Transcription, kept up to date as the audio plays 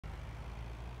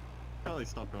probably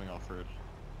stop going off-road.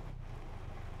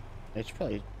 They should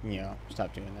probably,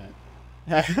 stop doing that.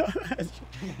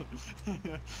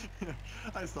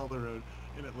 I saw the road,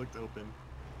 and it looked open.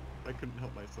 I couldn't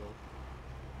help myself.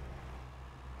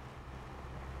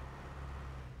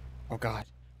 Oh god.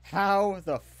 How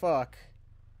the fuck?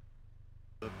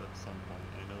 At some point,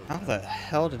 I know How that. the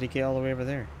hell did he get all the way over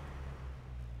there?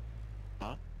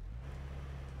 Huh?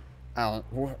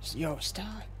 Yo,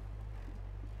 stop.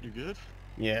 You good?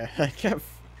 Yeah, I kept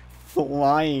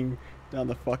flying down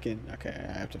the fucking... Okay,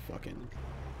 I have to fucking...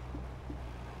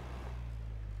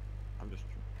 I'm just...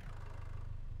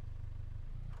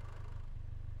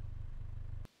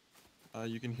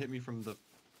 you can hit me from the...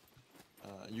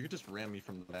 you could just ram me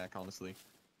from the back, honestly.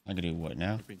 I can do what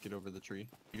now? If we get over the tree.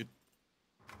 You could...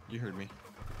 You heard me.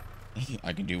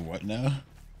 I can do what now?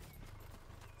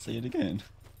 Say it again.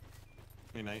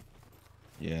 Hey, Knight.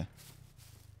 Yeah.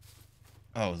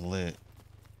 Oh, it was lit.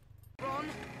 Ron,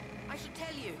 I should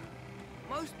tell you,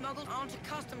 most muggles aren't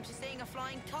accustomed to seeing a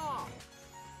flying car.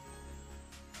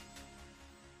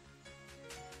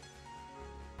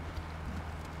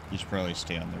 You should probably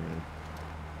stay on the road.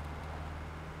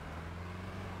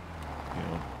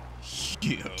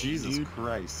 Yo, Jesus dude.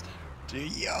 Christ.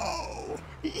 Dude, yo!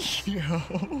 Yo!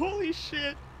 Holy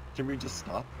shit! Can we just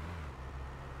stop?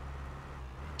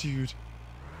 Dude.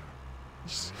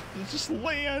 Just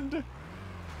land!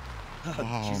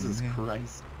 Oh, Jesus man.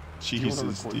 Christ. Jesus, Do you want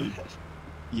to record dude. that?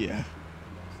 Yeah.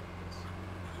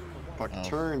 Fuck, Oh.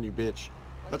 turn, you bitch.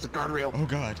 That's a guardrail. Oh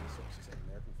god.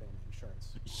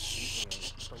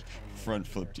 Front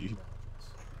flip, dude.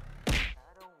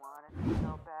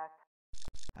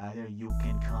 Either you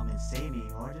can come and save me,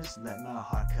 or just let my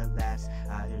heart collapse.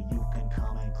 Either you can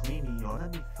come and clean me, or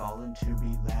let me fall into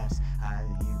relapse. Either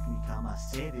you can become my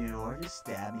savior, or just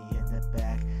stab me in the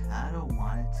back. I don't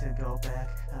want it to go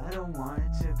back. I don't want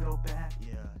it to go back. Yeah.